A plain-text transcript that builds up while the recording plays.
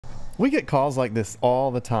We get calls like this all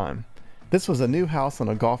the time. This was a new house on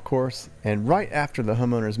a golf course, and right after the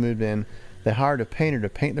homeowners moved in, they hired a painter to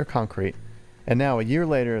paint their concrete, and now a year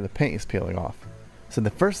later the paint is peeling off. So the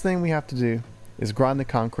first thing we have to do is grind the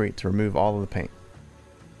concrete to remove all of the paint.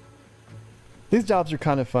 These jobs are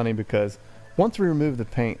kind of funny because once we remove the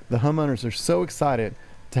paint, the homeowners are so excited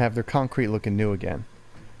to have their concrete looking new again.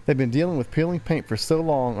 They've been dealing with peeling paint for so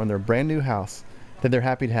long on their brand new house that they're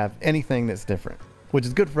happy to have anything that's different, which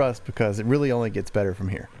is good for us because it really only gets better from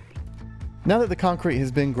here. Now that the concrete has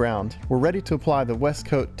been ground, we're ready to apply the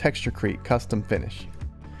Westcoat Texturecrete custom finish.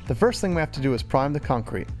 The first thing we have to do is prime the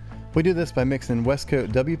concrete. We do this by mixing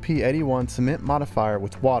Westcoat WP81 cement modifier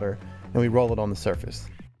with water, and we roll it on the surface.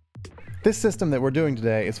 This system that we're doing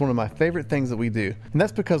today is one of my favorite things that we do, and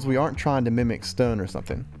that's because we aren't trying to mimic stone or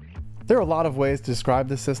something. There are a lot of ways to describe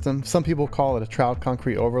this system. Some people call it a troweled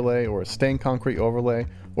concrete overlay, or a stained concrete overlay,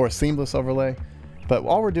 or a seamless overlay, but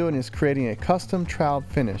all we're doing is creating a custom troweled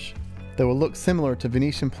finish that will look similar to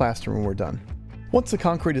Venetian plaster when we're done. Once the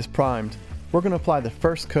concrete is primed, we're going to apply the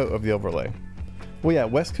first coat of the overlay. We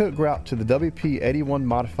add Westcoat grout to the WP81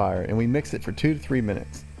 modifier and we mix it for 2 to 3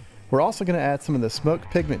 minutes. We're also going to add some of the smoked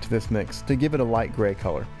pigment to this mix to give it a light gray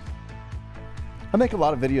color. I make a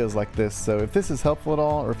lot of videos like this, so if this is helpful at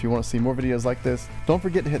all, or if you want to see more videos like this, don't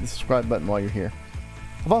forget to hit the subscribe button while you're here.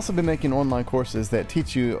 I've also been making online courses that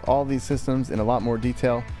teach you all these systems in a lot more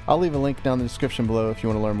detail. I'll leave a link down in the description below if you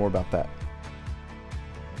want to learn more about that.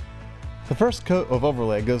 The first coat of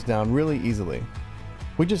overlay goes down really easily.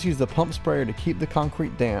 We just use the pump sprayer to keep the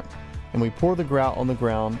concrete damp, and we pour the grout on the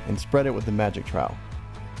ground and spread it with the magic trowel.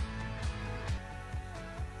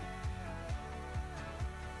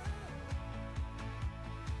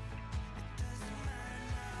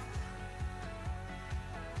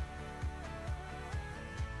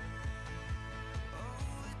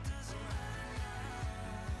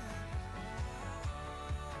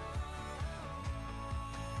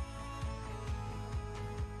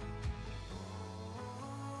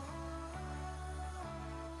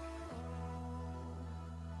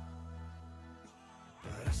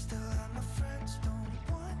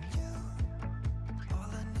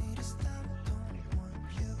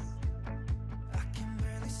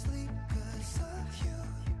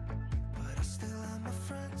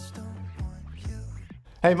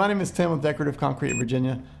 Hey, my name is Tim with Decorative Concrete in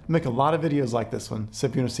Virginia. I make a lot of videos like this one, so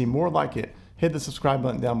if you want to see more like it, hit the subscribe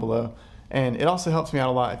button down below, and it also helps me out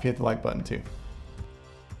a lot if you hit the like button too.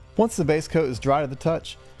 Once the base coat is dry to the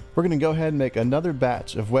touch, we're going to go ahead and make another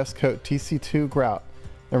batch of Westcoat TC2 grout,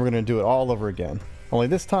 and we're going to do it all over again. Only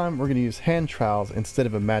this time we're going to use hand trowels instead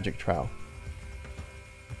of a magic trowel.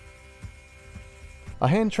 A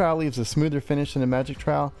hand trowel leaves a smoother finish than a magic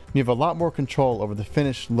trowel, and you have a lot more control over the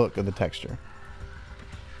finished look of the texture.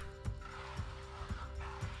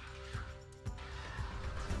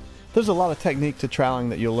 There's a lot of technique to troweling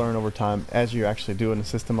that you'll learn over time as you're actually doing a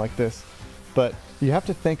system like this, but you have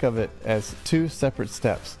to think of it as 2 separate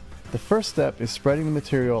steps. The first step is spreading the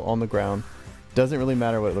material on the ground. Doesn't really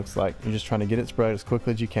matter what it looks like, you're just trying to get it spread as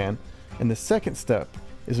quickly as you can. And the second step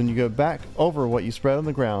is when you go back over what you spread on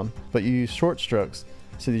the ground, but you use short strokes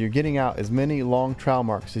so that you're getting out as many long trowel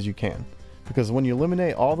marks as you can. Because when you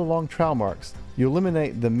eliminate all the long trowel marks, you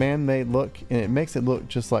eliminate the man-made look, and it makes it look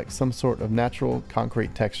just like some sort of natural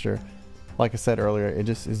concrete texture. Like I said earlier, it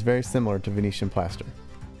just is very similar to Venetian plaster.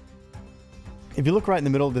 If you look right in the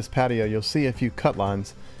middle of this patio, you'll see a few cut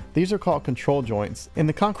lines. These are called control joints, and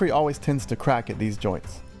the concrete always tends to crack at these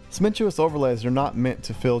joints. Cementuous overlays are not meant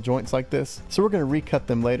to fill joints like this, so we're going to recut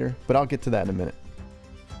them later, but I'll get to that in a minute.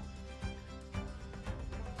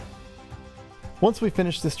 Once we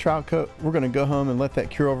finish this trowel coat, we're going to go home and let that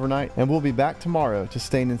cure overnight, and we'll be back tomorrow to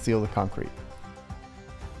stain and seal the concrete.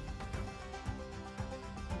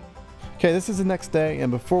 Okay, this is the next day, and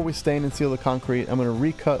before we stain and seal the concrete, I'm going to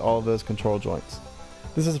recut all of those control joints.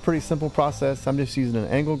 This is a pretty simple process. I'm just using an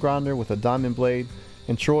angle grinder with a diamond blade,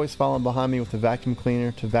 and Troy's following behind me with a vacuum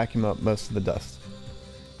cleaner to vacuum up most of the dust.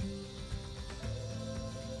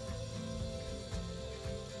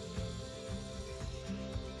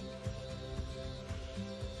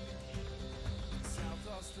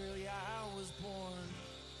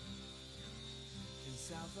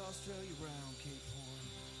 Australia, round Cape Horn.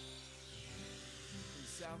 In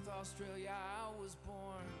South Australia, I was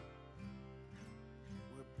born.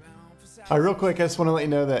 We're bound for South. Alright, real quick, I just want to let you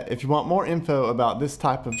know that if you want more info about this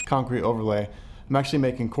type of concrete overlay, I'm actually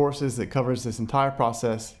making courses that covers this entire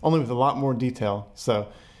process, only with a lot more detail. So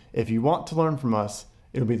if you want to learn from us,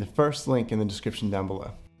 it'll be the first link in the description down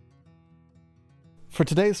below. For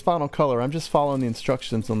today's final color, I'm just following the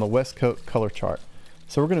instructions on the Westcoat color chart.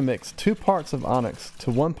 So we're going to mix 2 parts of onyx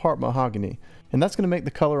to 1 part mahogany, and that's going to make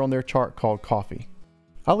the color on their chart called coffee.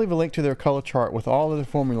 I'll leave a link to their color chart with all of the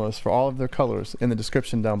formulas for all of their colors in the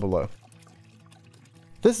description down below.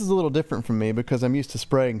 This is a little different from me because I'm used to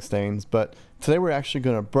spraying stains, but today we're actually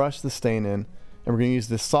going to brush the stain in, and we're going to use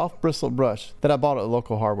this soft bristle brush that I bought at a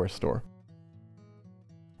local hardware store.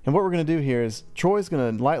 And what we're going to do here is Troy's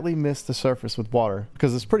going to lightly mist the surface with water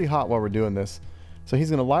because it's pretty hot while we're doing this. So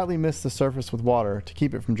he's going to lightly mist the surface with water to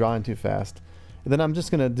keep it from drying too fast. And then I'm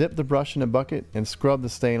just going to dip the brush in a bucket and scrub the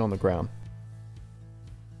stain on the ground.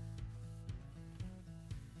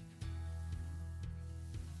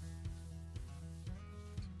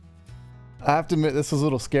 I have to admit this was a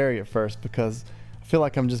little scary at first because I feel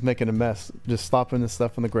like I'm just making a mess, just slopping this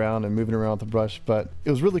stuff on the ground and moving around with the brush, but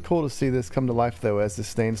it was really cool to see this come to life though. As the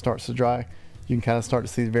stain starts to dry, you can kind of start to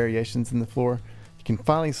see the variations in the floor. You can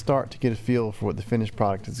finally start to get a feel for what the finished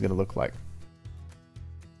product is going to look like.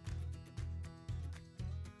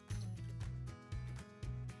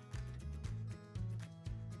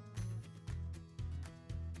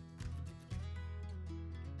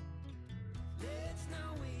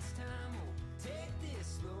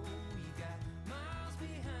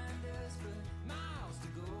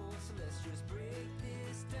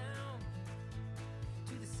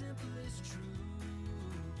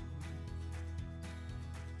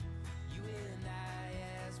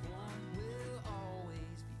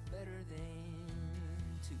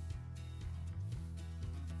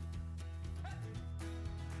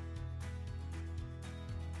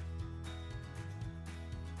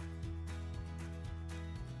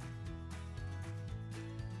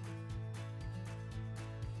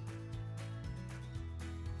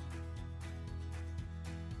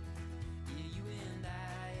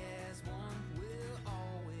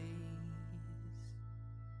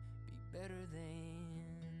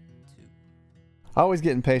 I always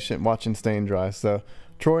get impatient watching stain dry, so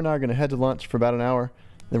Troy and I are going to head to lunch for about an hour,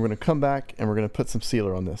 then we're going to come back and we're going to put some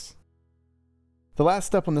sealer on this. The last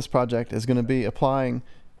step on this project is going to be applying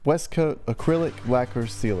Westcoat acrylic lacquer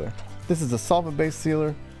sealer. This is a solvent-based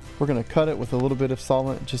sealer. We're going to cut it with a little bit of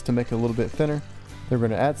solvent just to make it a little bit thinner. Then we're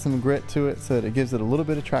going to add some grit to it so that it gives it a little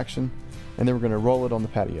bit of traction, and then we're going to roll it on the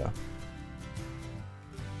patio.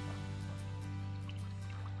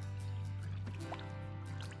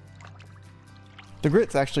 The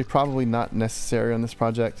grit's actually probably not necessary on this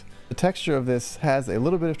project. The texture of this has a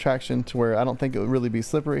little bit of traction to where I don't think it would really be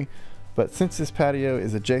slippery, but since this patio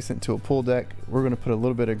is adjacent to a pool deck, we're going to put a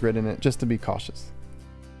little bit of grit in it just to be cautious.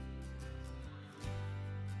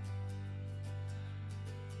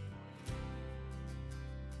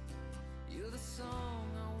 You're the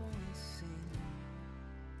song I wanna sing.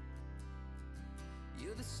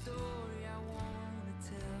 You're the story I wanna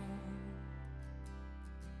tell.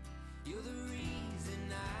 You're the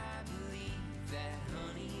reason I believe that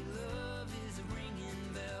honey love is a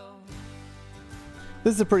ringing bell.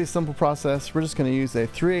 This is a pretty simple process. We're just going to use a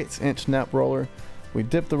 3/8 inch nap roller. We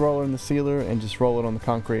dip the roller in the sealer and just roll it on the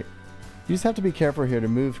concrete. You just have to be careful here to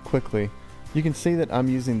move quickly. You can see that I'm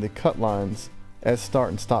using the cut lines as start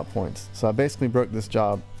and stop points. So I basically broke this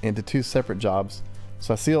job into 2 separate jobs.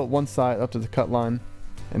 So I sealed one side up to the cut line,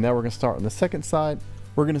 and now we're going to start on the second side.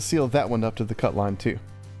 We're going to seal that one up to the cut line too.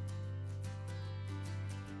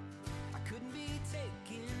 I couldn't be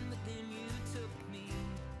taken, but then you took me.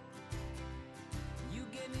 You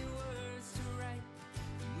gave me words to write.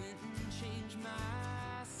 You went and changed my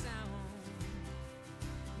sound.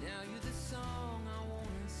 Now you're the song I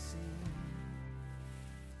wanna sing.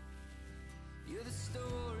 You're the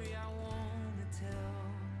story I wanna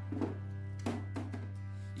tell.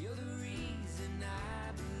 You're the reason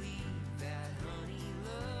I believe that honey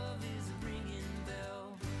love is a ringing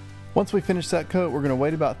bell. Once we finish that coat, we're going to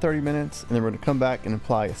wait about 30 minutes, and then we're going to come back and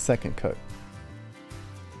apply a second coat.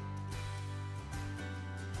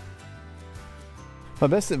 My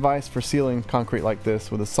best advice for sealing concrete like this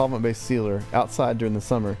with a solvent-based sealer outside during the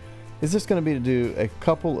summer is just going to be to do a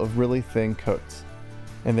couple of really thin coats.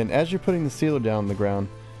 And then as you're putting the sealer down on the ground,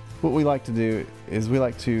 what we like to do is we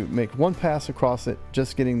like to make one pass across it,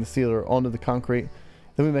 just getting the sealer onto the concrete.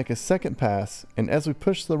 Then we make a second pass, and as we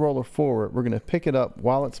push the roller forward, we're going to pick it up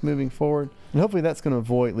while it's moving forward, and hopefully that's going to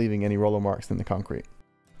avoid leaving any roller marks in the concrete.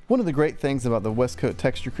 One of the great things about the Westcoat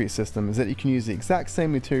Texturecrete system is that you can use the exact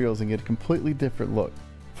same materials and get a completely different look.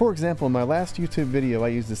 For example, in my last YouTube video, I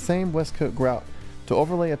used the same Westcoat grout to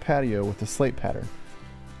overlay a patio with a slate pattern.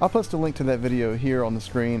 I'll post a link to that video here on the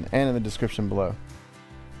screen and in the description below.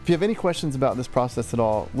 If you have any questions about this process at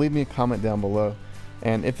all, leave me a comment down below.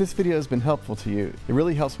 And if this video has been helpful to you, it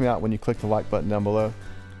really helps me out when you click the like button down below.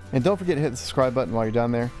 And don't forget to hit the subscribe button while you're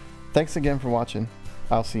down there. Thanks again for watching.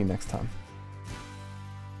 I'll see you next time.